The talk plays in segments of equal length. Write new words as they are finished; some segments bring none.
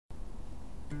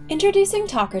Introducing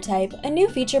TalkerType, a new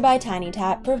feature by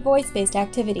TinyTap for voice-based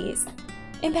activities.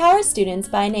 Empowers students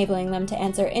by enabling them to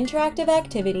answer interactive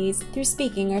activities through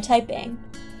speaking or typing.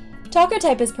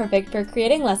 TalkerType is perfect for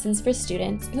creating lessons for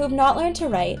students who have not learned to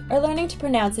write, are learning to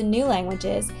pronounce in new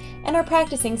languages, and are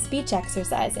practicing speech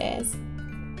exercises.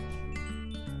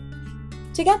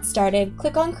 To get started,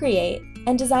 click on Create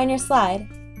and design your slide.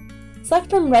 Select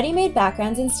from ready-made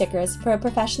backgrounds and stickers for a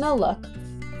professional look,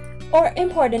 or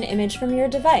import an image from your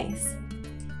device.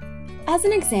 As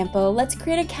an example, let's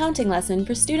create a counting lesson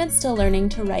for students still learning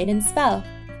to write and spell.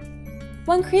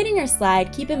 When creating your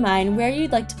slide, keep in mind where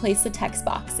you'd like to place the text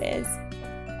boxes.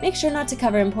 Make sure not to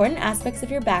cover important aspects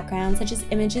of your background, such as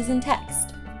images and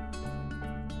text.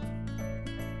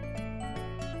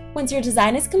 Once your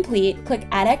design is complete, click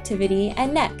Add Activity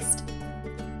and Next.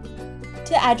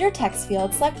 To add your text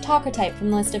field, select TalkerType from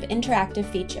the list of interactive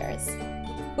features.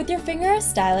 With your finger or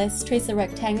stylus, trace the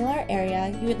rectangular area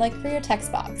you would like for your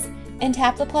text box and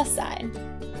tap the plus sign.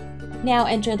 Now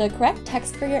enter the correct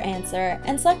text for your answer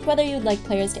and select whether you would like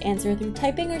players to answer through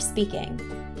typing or speaking.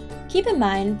 Keep in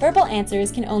mind, verbal answers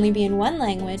can only be in one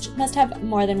language, must have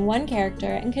more than one character,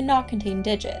 and cannot contain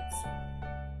digits.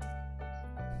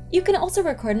 You can also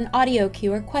record an audio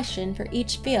cue or question for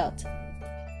each field.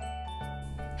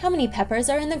 How many peppers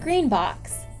are in the green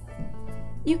box?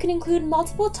 You can include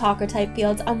multiple TalkerType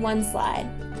fields on one slide.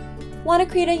 Want to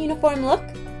create a uniform look?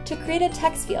 To create a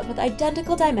text field with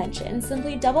identical dimensions,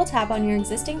 simply double tap on your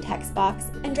existing text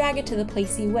box and drag it to the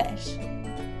place you wish.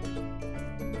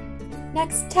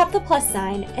 Next, tap the plus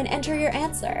sign and enter your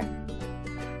answer.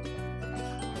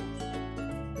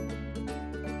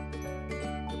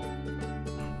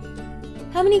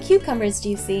 How many cucumbers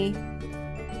do you see?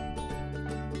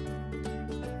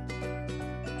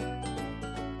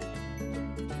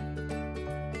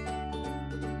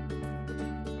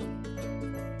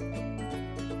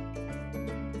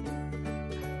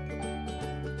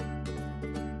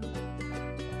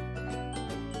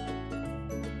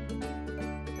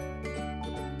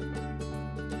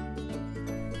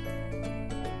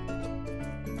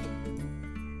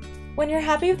 When you're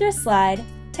happy with your slide,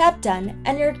 tap Done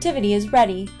and your activity is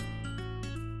ready.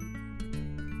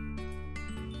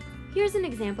 Here's an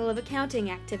example of a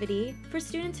counting activity for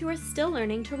students who are still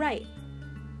learning to write.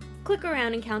 Click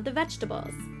around and count the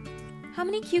vegetables. How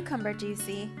many cucumbers do you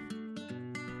see?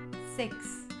 6.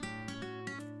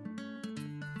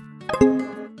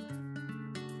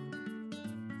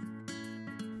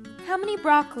 How many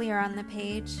broccoli are on the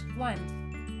page? 1.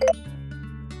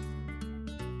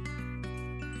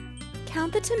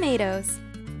 Count the tomatoes.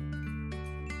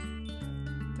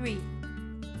 3.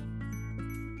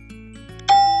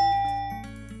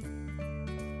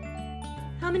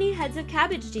 How many heads of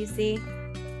cabbage do you see?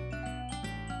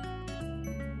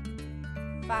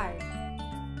 5.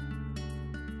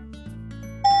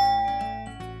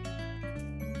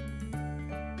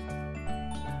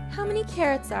 How many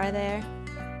carrots are there?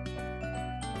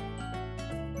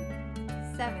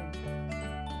 7.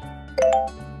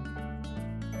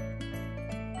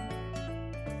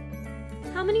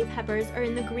 How many peppers are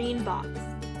in the green box?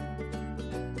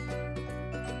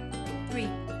 3.